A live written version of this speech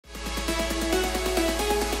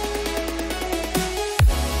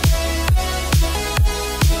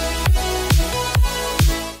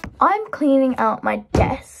cleaning out my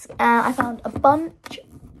desk and I found a bunch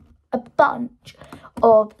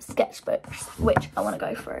of sketchbooks which I want to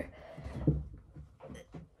go through.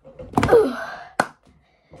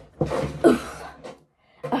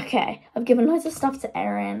 Okay, I've given loads of stuff to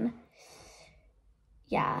Erin.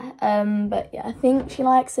 Yeah, but yeah, I think she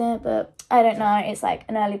likes it, but I don't know. It's like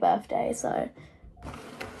an early birthday, so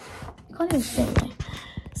you can't even see me.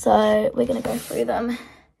 So we're gonna go through them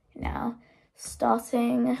now,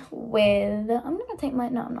 starting with, I'm gonna take my,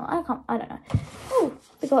 no, I'm not, I don't know. Oh,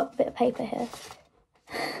 we got a bit of paper here.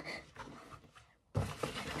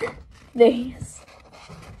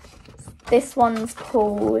 This one's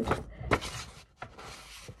called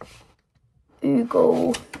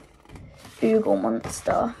Oogle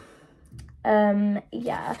Monster.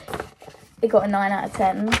 Yeah, it got a 9 out of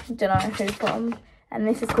 10. Don't know who from. And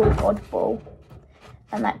this is called Oddball,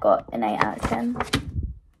 and that got an 8 out of 10.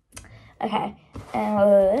 Okay,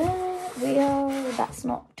 that's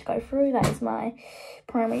not to go through. That is my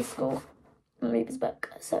primary school reader's book.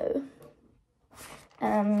 So,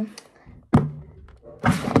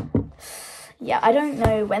 yeah, I don't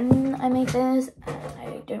know when I made this.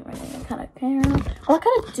 I don't really kind of care. Well, I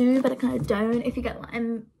kind of do, but I kind of don't. If you get like,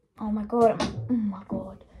 oh my god.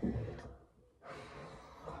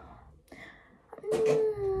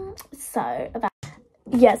 So about,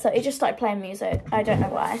 yeah, so it just started playing music. I don't know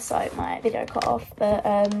why, so my video cut off. But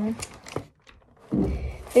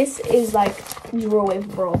this is like Draw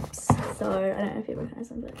with Robs. So I don't know if you recognize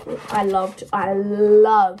them, but I loved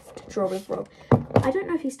Draw with Rob. I don't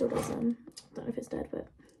know if he still does them. I don't know if it's dead, but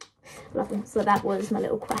I love them. So that was my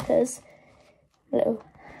little crackers, little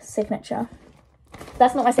signature.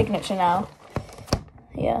 That's not my signature now.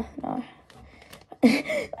 Yeah, no.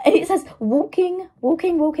 It says walking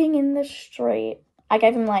in the street. I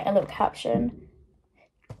gave him like a little caption.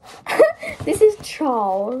 This is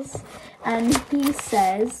Charles, and he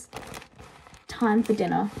says time for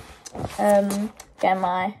dinner. Get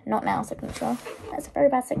my not now signature. That's a very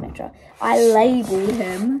bad signature. I labelled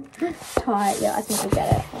him Ty. Yeah, I think we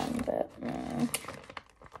get it.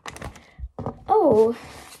 Oh,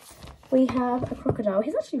 we have a crocodile.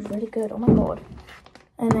 He's actually really good. Oh my god.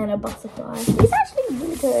 And then a butterfly. He's actually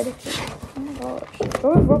really good. Oh my gosh.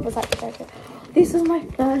 Rob was actually very good. This was my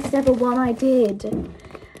first ever one I did.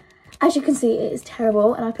 As you can see, it is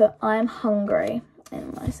terrible. And I put I'm hungry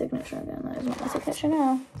in my signature again. That is not my signature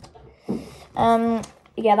now.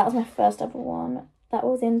 Yeah, that was my first ever one. That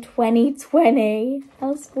was in 2020. That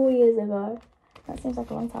was 4 years ago. That seems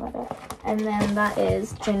like a long time ago. And then that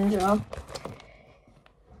is Ginger.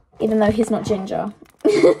 Even though he's not Ginger.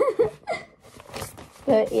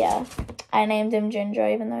 But yeah, I named him Ginger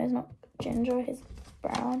even though he's not Ginger, he's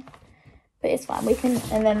brown. But it's fine, we can,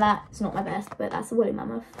 and then that's not my best, but that's a woolly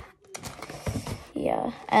mammoth.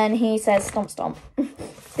 Yeah, and he says stomp stomp.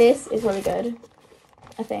 This is really good,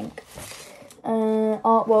 I think.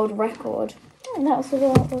 Art World Record. Oh, that was the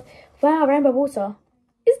art world. Wow, rainbow water.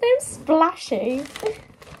 His name's Splashy.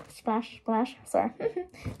 Splash, splash, sorry.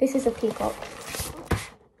 This is a peacock.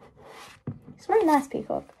 It's a very nice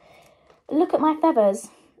peacock. Look at my feathers.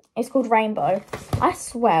 It's called Rainbow. I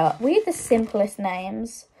swear, we have the simplest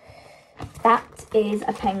names. That is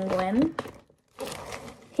a penguin.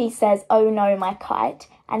 He says, oh no, my kite.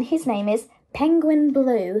 And his name is Penguin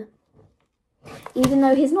Blue. Even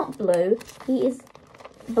though he's not blue, he is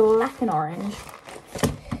black and orange.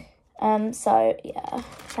 So, yeah,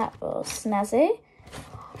 that was snazzy.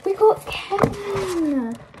 We got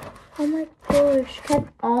Kevin. Oh my gosh.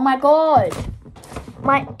 Oh my god.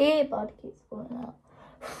 My earbud keeps falling out.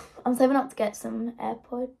 I'm saving up to get some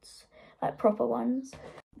AirPods, like proper ones.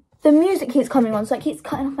 The music keeps coming on, so it keeps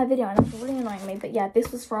cutting off my video, and it's really annoying me. But yeah,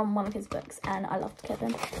 this was from one of his books, and I loved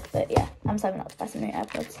Kevin. But yeah, I'm saving up to buy some new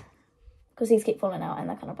AirPods because these keep falling out, and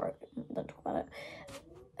they're kind of broke. Don't talk about it.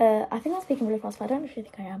 I think I'm speaking really fast, but I don't actually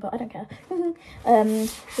think I am, but I don't care.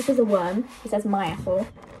 This is a worm. He says my apple.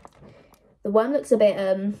 The worm looks a bit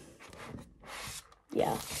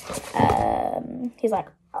yeah. He's like,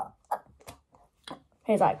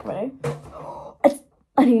 ready?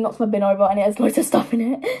 And he knocks my bin over and it has loads of stuff in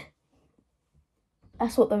it.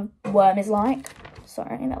 That's what the worm is like.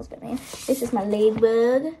 Sorry, that was a bit mean. This is my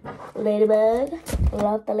ladybug.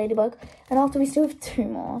 Love the ladybug. And after we still have 2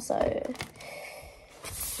 more, so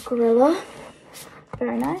gorilla.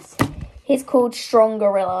 Very nice. He's called Strong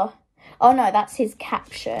Gorilla. Oh no, that's his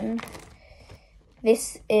caption.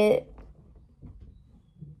 This is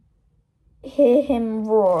Hear Him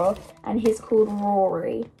Roar, and he's called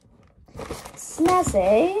Rory.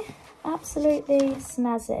 Snazzy, absolutely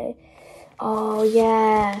snazzy. Oh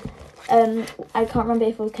yeah, I can't remember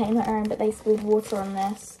if it came at Erin, but they spilled water on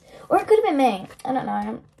this. Or it could have been me. I don't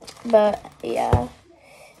know. But yeah,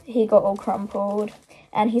 he got all crumpled.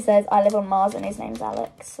 And he says, I live on Mars and his name's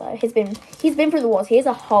Alex. So he's been through the wars. He has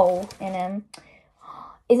a hole in him.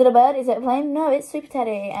 Is it a bird? Is it a plane? No, it's Super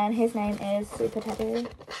Teddy. And his name is Super Teddy.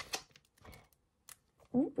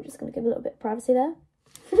 Ooh, we're just going to give a little bit of privacy there.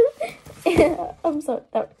 I'm sorry.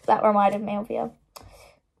 That reminded me of you.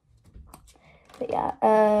 But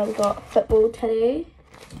yeah, we got Football Teddy.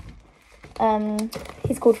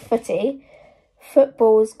 He's called Footy.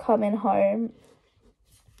 Football's coming home.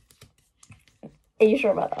 Are you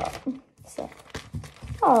sure about that? So,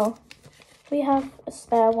 oh, we have a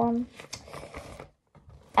spare one.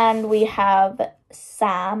 And we have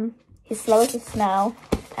Sam. He's slow as a snail.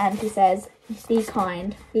 And he says, be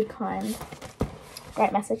kind, be kind.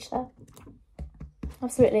 Great message there.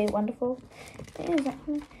 Absolutely wonderful.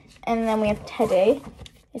 And then we have Teddy.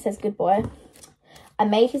 It says, good boy. I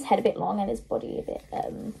made his head a bit long and his body a bit,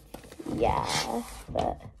 yeah,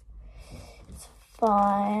 but it's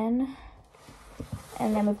fine.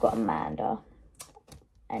 And then we've got Amanda.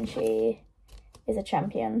 And she is a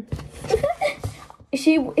champion.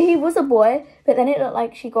 He was a boy, but then it looked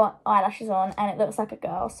like she got eyelashes on and it looks like a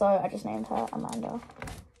girl, so I just named her Amanda.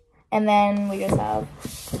 And then we just have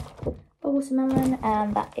a watermelon,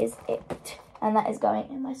 and that is it. And that is going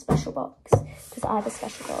in my special box, because I have a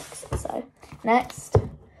special box. So, next,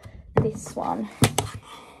 this one.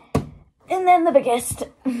 And then the biggest.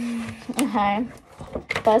 Okay.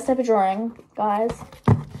 First ever drawing, guys.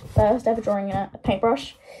 First ever drawing in a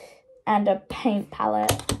paintbrush and a paint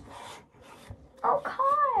palette. Oh,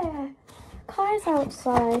 Kai! Kai's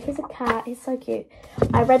outside. He's a cat. He's so cute.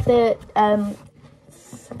 I read the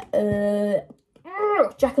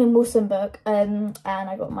Jacqueline Wilson book, and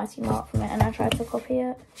I got Mighty Mark from it, and I tried to copy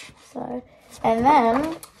it. So, and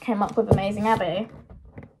then came up with Amazing Abby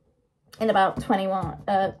in about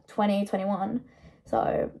 2021.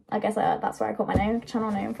 So I guess that's where I got my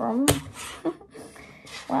channel name from.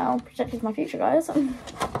 Wow, projected my future, guys.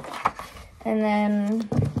 And then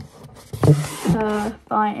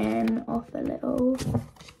fighting off a little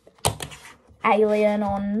alien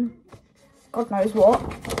on God knows what.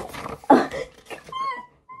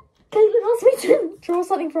 Caitlin asked me to draw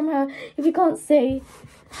something from her. If you can't see,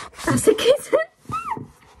 that's a kitten.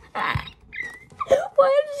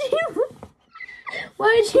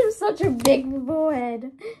 Why did you have such a big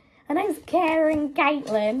forehead? Her name's Karen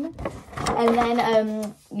Caitlin. And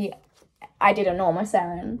then yeah, I did enormous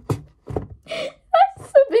Erin.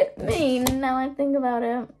 That's a bit mean now I think about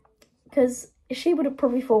it, because she would have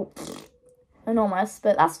probably thought enormous,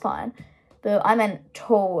 but that's fine. But I meant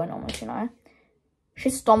tall enormous, you know.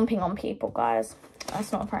 She's stomping on people, guys.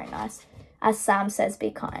 That's not very nice. As Sam says, be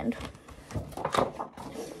kind.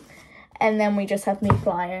 And then we just have me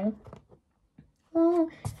flying. Oh.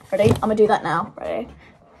 Ready? I'm gonna do that now. Ready?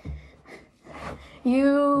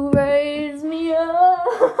 You raise me up.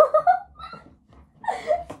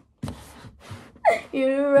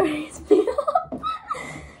 You raise me up.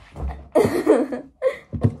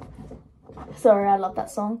 Sorry, I love that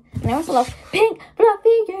song. And I also love Pink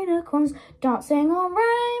Fluffy Unicorns Dancing on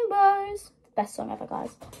Rainbows. Best song ever,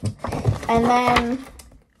 guys. And then,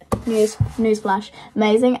 newsflash,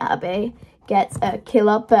 Amazing Abby gets a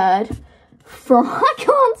killer bird from, I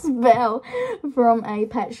can't spell, from a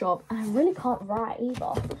pet shop. And I really can't write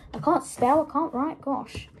either. I can't spell, I can't write,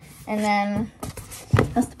 gosh. And then,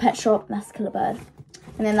 that's the pet shop, that's the killer bird.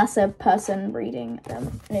 And then that's a person reading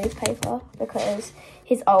the newspaper because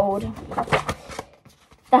he's old.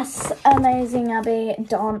 That's Amazing Abby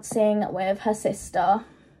dancing with her sister,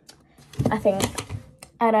 I think.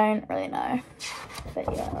 I don't really know.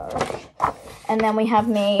 But yeah. And then we have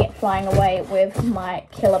me flying away with my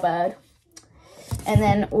killer bird. And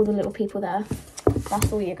then all the little people there.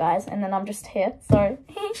 That's all you guys. And then I'm just here. So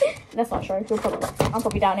that's not true. I'm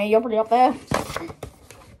probably down here. You're probably up there.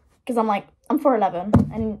 Because I'm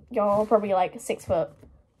 4'11", and you're probably like 6 foot.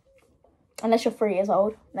 Unless you're 3 years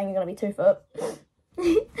old, then you're gonna be 2 foot.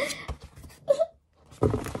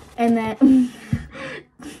 And then,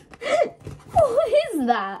 what is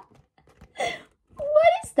that?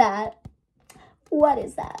 What is that? What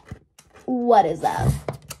is that? What is that?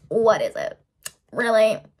 What is it?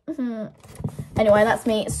 Really? Anyway, that's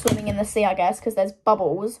me swimming in the sea, I guess, because there's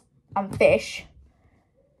bubbles and fish.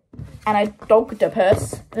 And a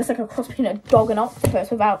dogtopus. It's like a cross between a dog and octopus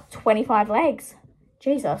with about 25 legs.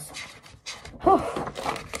 Jesus.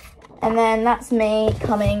 And then that's me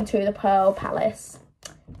coming to the Pearl Palace.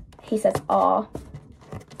 He says, ah.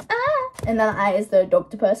 Ah. And then that is the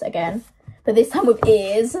dogtopus again. But this time with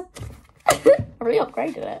ears. I really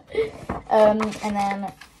upgraded it. And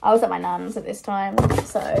then I was at my nan's at this time.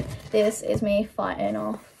 So this is me fighting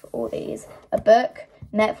off all these. A book,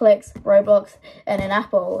 Netflix, Roblox, and an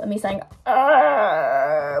apple. And me saying,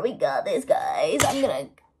 we got this, guys. I'm gonna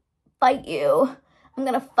fight you. I'm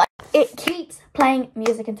gonna fight. It keeps playing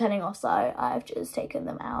music and turning off, so I've just taken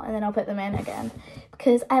them out and then I'll put them in again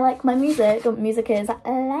because I like my music. Music is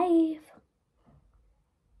alive.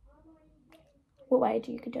 What way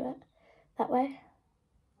do you could do it? That way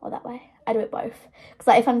or that way? I do it both because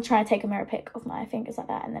like if I'm trying to take a mirror pic of my fingers like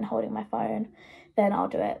that and then holding my phone, then I'll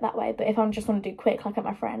do it that way. But if I just want to do quick, like at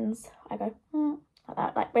my friends, I go like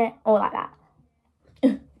that, like or like that.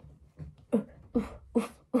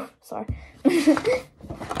 Sorry.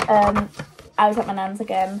 I was at my nan's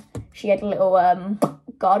again. She had a little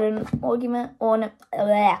garden ornament.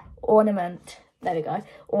 There we go.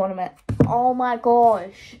 Ornament. Oh my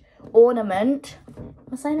gosh. Ornament. Am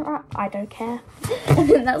I saying it right? I don't care. And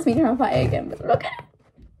then that's me trying to fight it again. But look at it.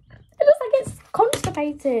 It looks like it's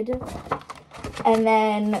constipated. And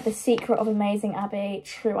then The Secret of Amazing Abby,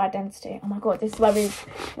 True Identity. Oh my god, this is where we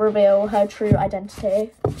reveal her true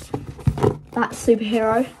identity. That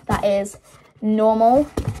superhero, that is normal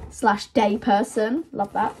 / day person.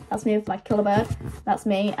 Love that. That's me with my killer bird. That's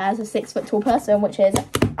me as a 6 foot tall person, which is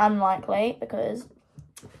unlikely because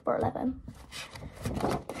we're 11.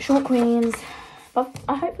 Short queens. But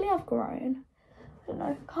hopefully I've grown. I don't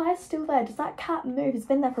know. Kai's still there. Does that cat move? It's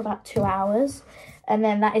been there for about 2 hours. And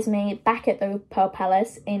then that is me back at the Pearl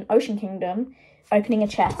Palace in Ocean Kingdom, opening a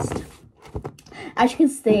chest. As you can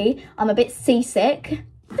see, I'm a bit seasick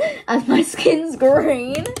as my skin's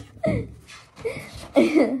green.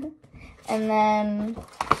 And then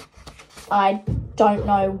I don't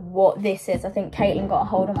know what this is. I think Caitlin got a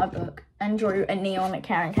hold of my book and drew a neon at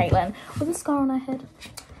Karen Caitlin with a scar on her head.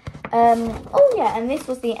 Oh yeah, and this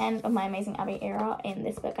was the end of my Amazing Abby era in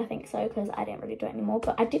this book. I think so, because I didn't really do it anymore.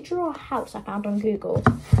 But I did draw a house I found on Google.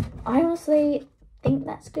 I honestly think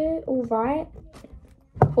that's good, all right.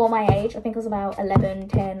 For my age, I think I was about 11,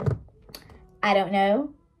 10. I don't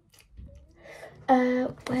know.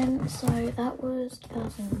 So that was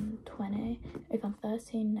 2020. If I'm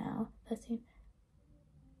 13 now, 13.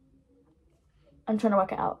 I'm trying to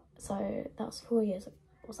work it out. So that was 4 years.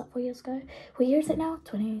 Was that 4 years ago? What year is it now?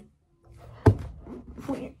 20.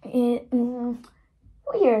 What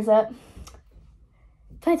year is it?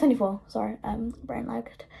 2024. Sorry, brain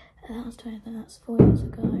lagged. That was 20. That's 4 years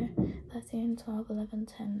ago. 13, 12, 11,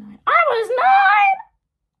 10, 9. I was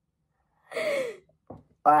 9.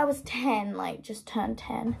 Or I was 10, like just turned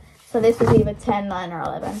 10. So this was either 10, 9, or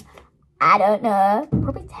 11. I don't know.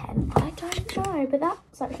 Probably 10. I don't know. But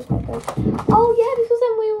that's actually quite good. Oh yeah, this was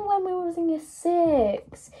when we was in year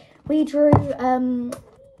 6. We drew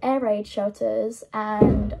air raid shelters,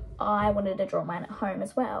 and I wanted to draw mine at home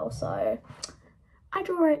as well. So I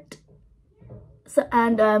drew it. So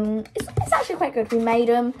and it's actually quite good. We made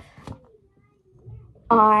them.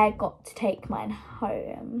 I got to take mine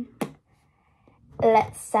home.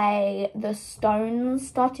 Let's say the stones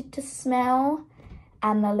started to smell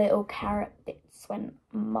and the little carrot bits went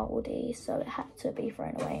mouldy, so it had to be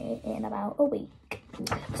thrown away in about a week.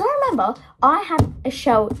 So I remember I had a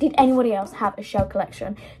shell. Did anybody else have a shell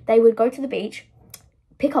collection? They would go to the beach,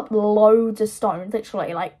 pick up loads of stones,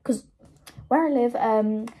 literally, like, because where I live,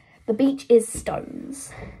 the beach is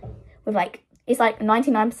stones with like, it's like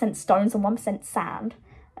 99% stones and 1% sand.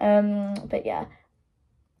 But yeah.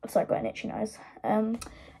 Sorry, I've got an itchy nose. And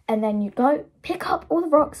then you go pick up all the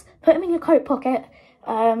rocks, put them in your coat pocket,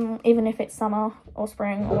 even if it's summer or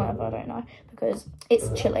spring or whatever, I don't know, because it's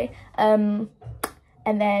chilly. And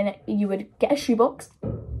then you would get a shoebox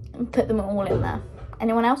and put them all in there.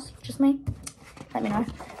 Anyone else? Just me? Let me know.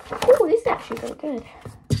 Oh, this is actually really good.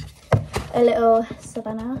 A little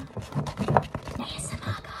Savannah.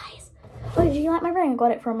 ASMR, guys. Oh, did you like my ring? I got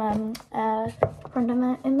it from a friend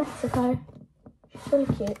in Mexico. Really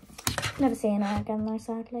cute. Never seen her again though,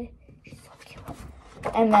 sadly. She's so cute.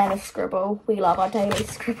 And then a scribble. We love our daily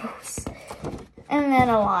scribbles. And then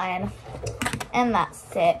a line. And that's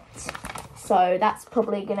it. So that's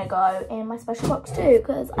probably gonna go in my special box too,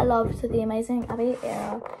 because I loved the Amazing Abby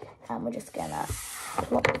era. And we're just gonna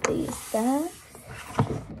plop these there.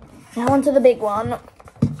 Now onto the big one.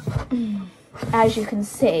 As you can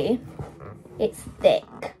see, it's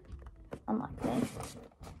thick. Unlike me.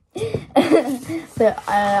 But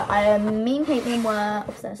me and Caitlin were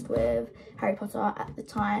obsessed with Harry Potter at the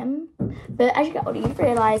time. But as you get older, you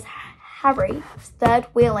realise Harry is third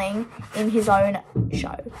wheeling in his own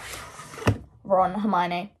show. Ron,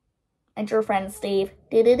 Hermione, and your friend Steve.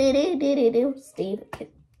 Steve.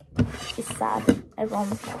 It's sad. Everyone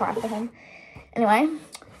cried for him. Anyway,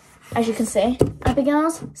 as you can see,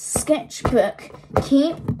 Abigail's sketchbook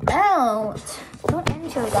came out. Don't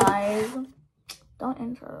intro, guys. Don't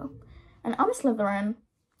intro. And I'm a Slytherin.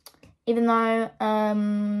 Even though,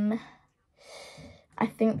 I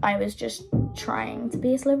think I was just trying to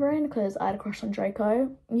be a Slytherin because I had a crush on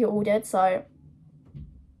Draco. You all did, so...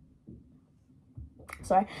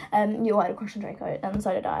 Sorry. You all had a crush on Draco, and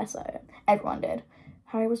so did I, so everyone did.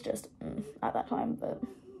 Harry was just at that time, but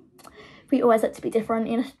we always had to be different,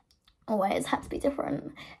 you know. Always had to be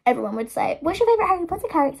different. Everyone would say, what's your favourite Harry Potter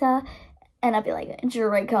character? And I'd be like,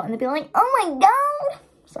 Draco, and they'd be like, oh my god!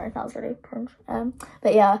 Sorry, that was really cringe.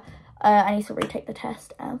 But yeah, I need to retake the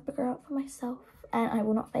test and figure out for myself. And I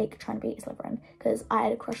will not fake trying to be a Slytherin, because I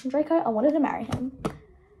had a crush on Draco. I wanted to marry him.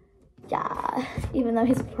 Yeah, even though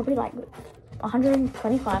he's probably like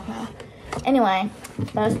 125 now. Anyway,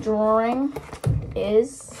 first drawing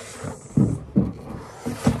is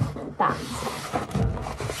that.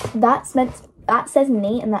 That says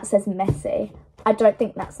neat and that says messy. I don't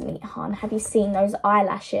think that's neat, hon. Have you seen those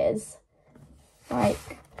eyelashes?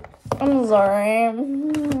 Like, I'm sorry.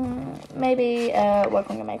 Maybe work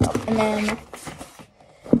on your makeup. And then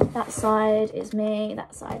that side is me.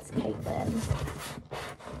 That side's Caitlin.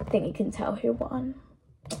 I think you can tell who won.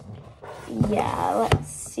 Yeah, let's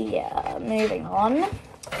see. Moving on.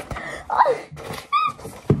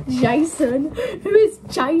 Jason. Who is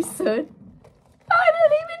Jason? I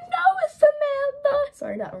don't even know a Samantha.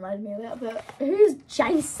 Sorry, that reminded me of that, but who's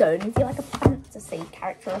Jason? Is he like a fantasy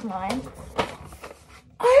character of mine?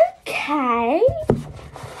 Okay.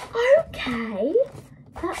 Okay.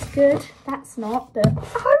 That's good. That's not, but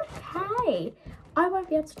okay. I won't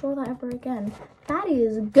be able to draw that ever again. That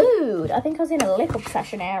is good. I think I was in a lip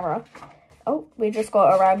obsession era. Oh, we just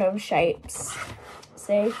got a random shapes.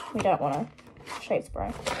 See? We don't want to shape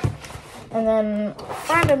spray. And then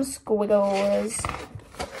random squiggles.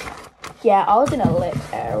 Yeah, I was in a lip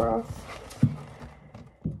era.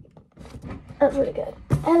 That's really good.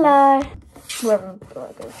 Hello. Whoever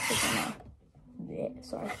burgers. Yeah,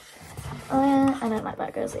 sorry. I don't like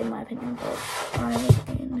burgers in my opinion, but I was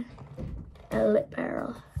in a lip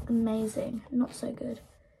era. Amazing. Not so good.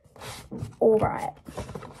 Alright.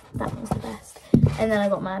 That was the best. And then I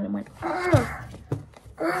got mad and went, "Ugh.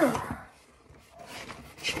 Ugh."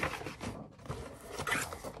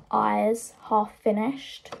 Eyes half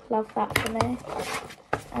finished. Love that for me.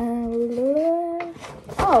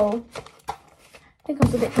 Oh, I think I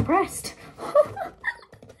was a bit depressed.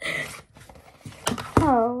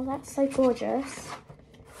 Oh, that's so gorgeous.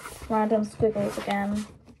 Random squiggles again.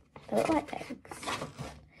 They look like eggs.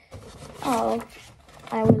 Oh,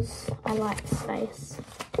 I liked space.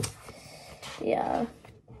 Yeah.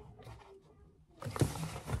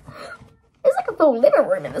 It's like a full living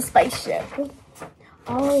room in the spaceship.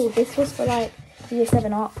 Oh, this was for like the Year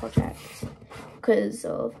 7 art project. Because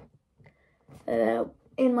of,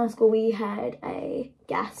 in my school we had a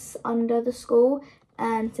gas under the school.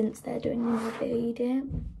 And since they're doing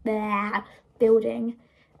the building,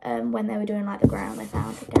 when they were doing like the ground, they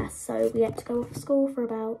found a gas. So we had to go off school for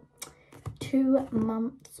about 2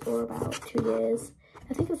 months or about 2 years.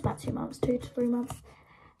 I think it was about 2 months, 2 to 3 months.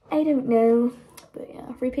 I don't know. But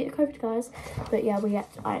yeah, repeated COVID, guys. But yeah,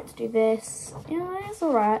 I had to do this. Yeah, it's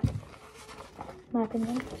alright. My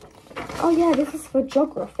opinion. Oh yeah, this is for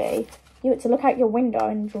geography. You had to look out your window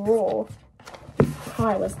and draw.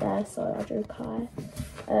 Kai was there, so I drew Kai.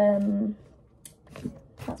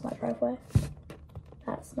 That's my driveway.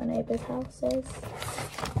 That's my neighbour's houses.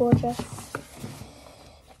 Gorgeous.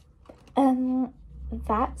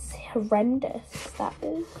 That's horrendous. That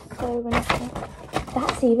is. So we're not gonna,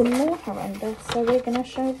 that's even more horrendous. So we're gonna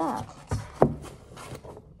show that.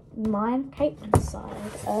 Mine, Caitlin's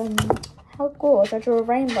side. How gorgeous! I drew a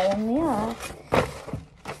rainbow on the earth.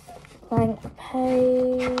 Blank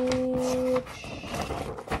page.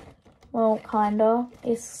 Well, kinda.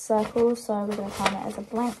 It's circles, so we're gonna count it as a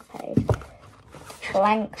blank page.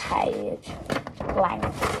 Blank page. Blank.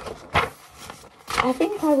 I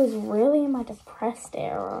think I was really in my depressed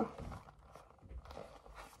era.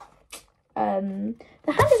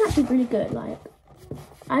 The hand is actually really good. Like,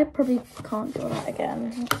 I probably can't draw that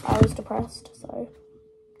again. I was depressed, so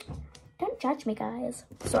don't judge me, guys.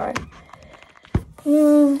 Sorry.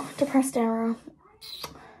 Depressed era.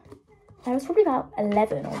 I was probably about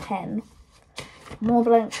 11 or 10. More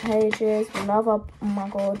blank pages. Love up. Oh my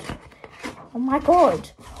god. Oh my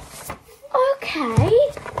god. Okay.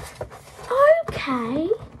 Okay.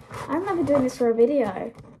 I remember doing this for a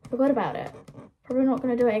video. Forgot about it. Probably not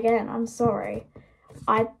going to do it again. I'm sorry.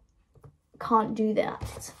 I can't do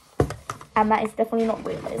that And that is definitely not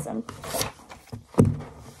realism.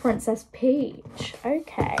 Princess Peach.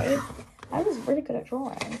 Okay. I was really good at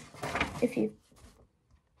drawing. If you...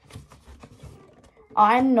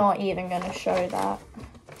 I'm not even going to show that.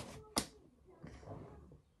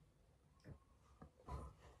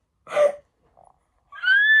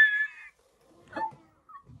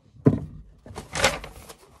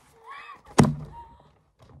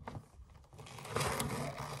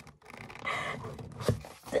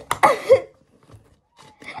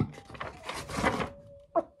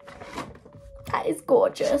 That is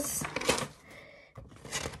gorgeous.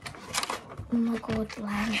 Oh my god,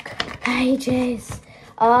 blank pages.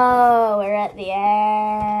 Oh, we're at the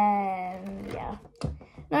end. Yeah.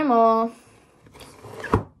 No more.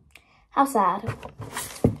 How sad.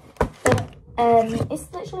 But,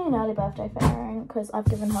 it's literally an early birthday for Erin because I've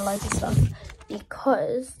given her loads of stuff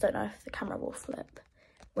because, don't know if the camera will flip.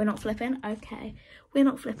 We're not flipping? Okay. We're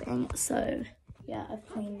not flipping. So, yeah, I've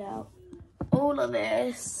cleaned out all of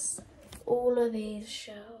this, all of these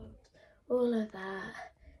shelves, all of that.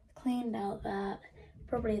 Cleaned out that,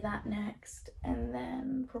 probably that next, and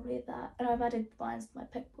then probably that. And I've added lines to my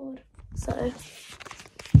pickboard. So,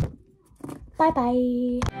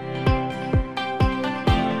 bye-bye.